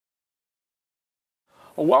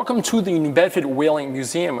Welcome to the New Bedford Whaling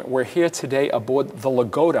Museum. We're here today aboard the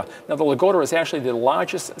Lagoda. Now, the Lagoda is actually the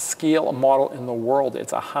largest scale model in the world.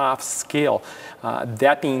 It's a half scale.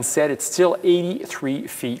 That being said, it's still 83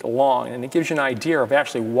 feet long, and it gives you an idea of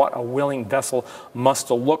actually what a whaling vessel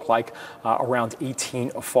must look like around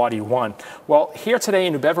 1841. Well, here today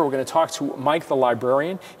in New Bedford, we're going to talk to Mike, the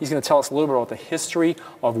librarian. He's going to tell us a little bit about the history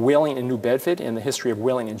of whaling in New Bedford and the history of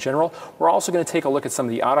whaling in general. We're also going to take a look at some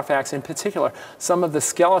of the artifacts, in particular, some of the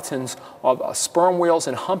skeletons of sperm whales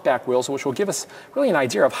and humpback whales, which will give us really an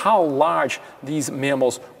idea of how large these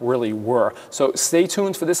mammals really were. So stay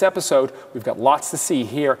tuned for this episode. We've got lots to see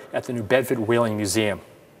here at the New Bedford Whaling Museum.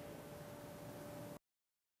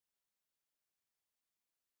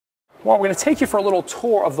 Well, we're going to take you for a little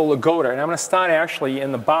tour of the Lagoda, and I'm going to start actually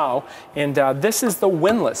in the bow, and this is the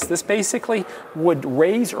windlass. This basically would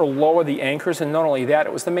raise or lower the anchors, and not only that,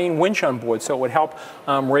 it was the main winch on board, so it would help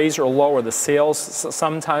raise or lower the sails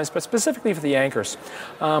sometimes, but specifically for the anchors.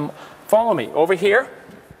 Follow me over here.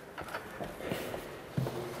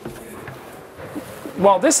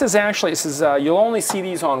 Well, this is you'll only see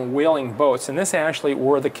these on whaling boats, and this actually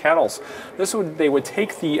were the kettles. They would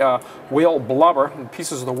take the whale blubber,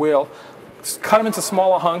 pieces of the whale, cut them into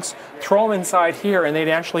smaller hunks, throw them inside here, and they'd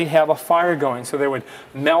actually have a fire going. So they would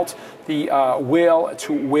melt the whale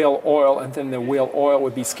to whale oil, and then the whale oil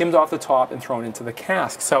would be skimmed off the top and thrown into the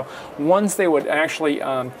cask. So once they would actually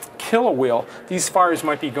kill a whale, these fires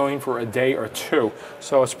might be going for a day or two.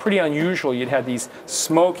 So it's pretty unusual. You'd have these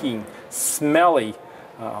smoking, smelly,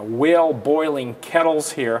 whale boiling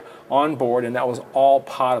kettles here on board, and that was all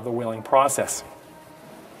part of the whaling process.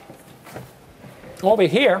 Over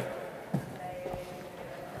here,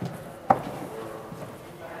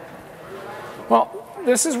 well,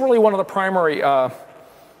 this is really one of the primary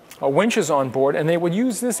winches on board, and they would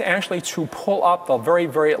use this actually to pull up the very,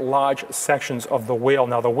 very large sections of the whale.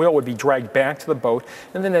 Now, the whale would be dragged back to the boat,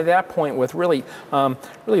 and then at that point, with really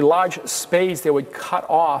large spades, they would cut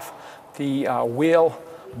off the whale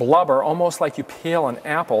blubber, almost like you peel an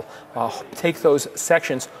apple. Take those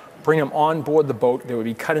sections, bring them on board the boat. They would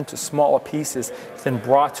be cut into smaller pieces, then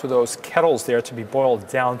brought to those kettles there to be boiled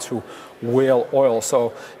down to whale oil.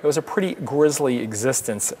 So it was a pretty grisly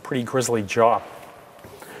existence, a pretty grisly job.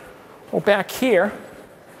 Well, back here,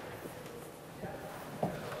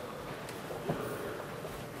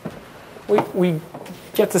 we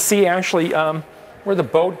get to see actually where the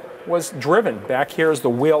boat was driven. Back here is the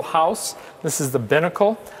whale house. This is the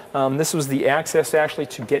binnacle. This was the access actually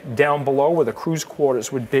to get down below where the crew's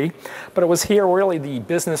quarters would be. But it was here really the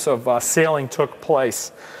business of sailing took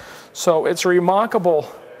place. So it's a remarkable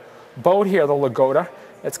boat here, the Lagoda.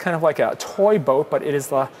 It's kind of like a toy boat, but it is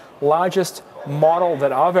the largest model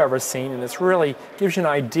that I've ever seen, and it really gives you an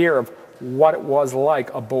idea of what it was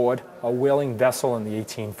like aboard a whaling vessel in the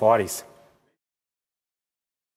 1840s.